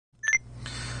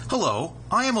Hello,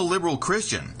 I am a liberal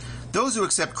Christian. Those who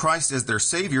accept Christ as their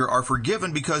Savior are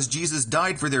forgiven because Jesus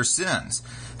died for their sins.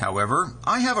 However,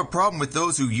 I have a problem with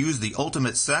those who use the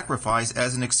ultimate sacrifice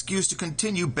as an excuse to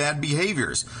continue bad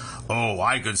behaviors. Oh,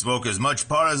 I can smoke as much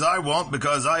pot as I want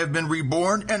because I have been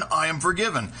reborn and I am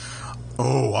forgiven.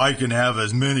 Oh, I can have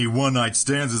as many one-night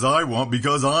stands as I want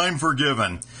because I'm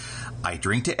forgiven. I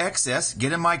drink to excess,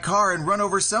 get in my car, and run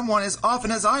over someone as often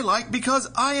as I like because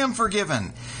I am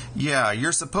forgiven. Yeah,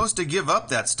 you're supposed to give up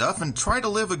that stuff and try to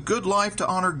live a good life to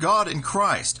honor God and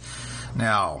Christ.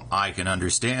 Now, I can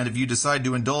understand if you decide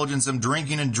to indulge in some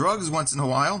drinking and drugs once in a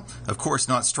while, of course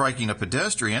not striking a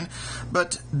pedestrian,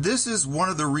 but this is one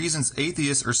of the reasons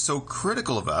atheists are so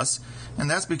critical of us, and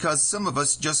that's because some of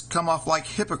us just come off like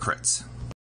hypocrites.